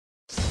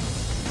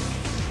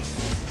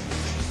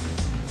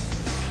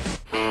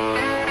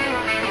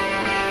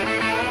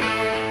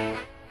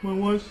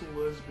wife's a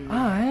lesbian.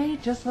 I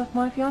just left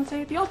my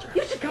fiancée at the altar.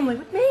 You should come live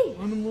with me.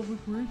 I'm in love with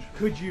Rachel.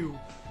 Could you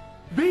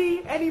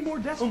be any more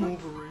desperate? I'm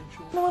over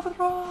Rachel. I'm in love with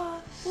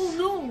Ross. Oh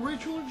no,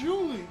 Rachel and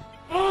Julie.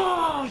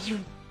 Oh, you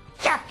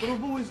jack! But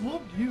I've always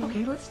loved you.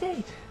 Okay, let's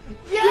date.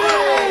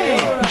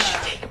 Yay! We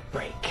should take a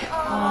break. Okay,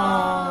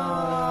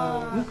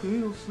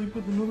 I'll sleep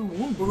with another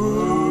woman.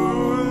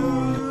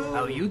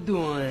 How you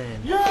doing?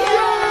 Yay!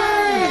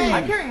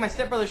 I'm carrying my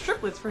stepbrother's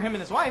triplets for him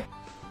and his wife.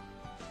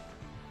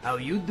 How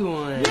you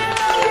doing? Yay!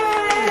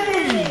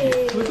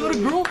 I got a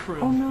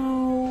girlfriend. Oh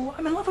no,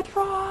 I'm in love with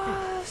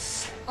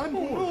Ross. I'm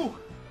no.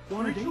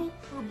 Rachel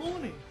or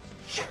Bonnie?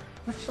 Sure,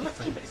 let's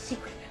keep it a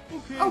secret.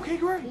 Okay. Okay,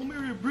 great. We'll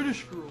marry a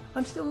British girl.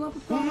 I'm still in love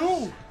with Oh Ross.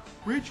 no,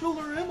 Rachel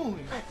or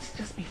Emily? Let's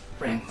just be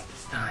friends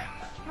this time.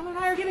 Shannon and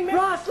I are getting married.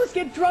 Ross, let's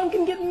get drunk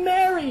and get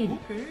married.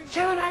 Okay.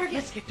 Shannon and I are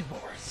let's get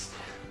divorced.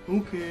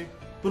 Okay,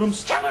 but I'm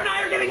still. Shannon and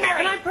I are getting married.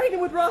 And I'm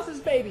pregnant with Ross's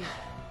baby.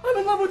 I'm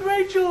in love with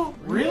Rachel.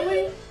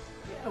 Really?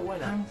 Yeah, why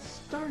not? I'm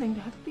starting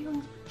to have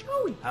feelings for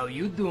Joey. How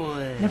you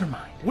doing? Never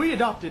mind. We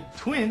adopted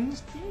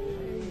twins.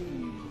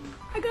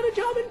 I got a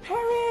job in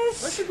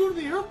Paris. I should go to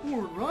the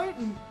airport, right?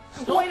 And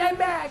Wait, I'm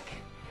back.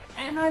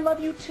 And I love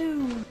you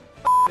too.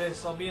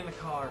 This, I'll be in the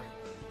car.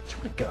 Do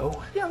you want to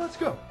go? yeah, let's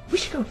go. We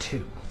should go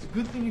too. It's a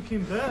good thing you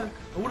came back.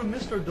 I would have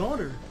missed our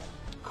daughter.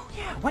 Oh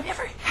yeah,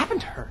 whatever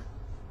happened to her?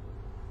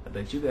 I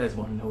bet you guys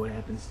want to know what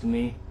happens to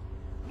me.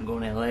 I'm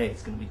going to LA.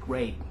 It's going to be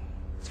great.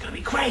 It's going to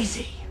be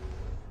crazy.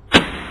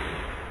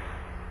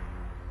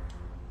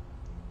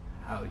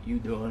 How you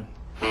doing?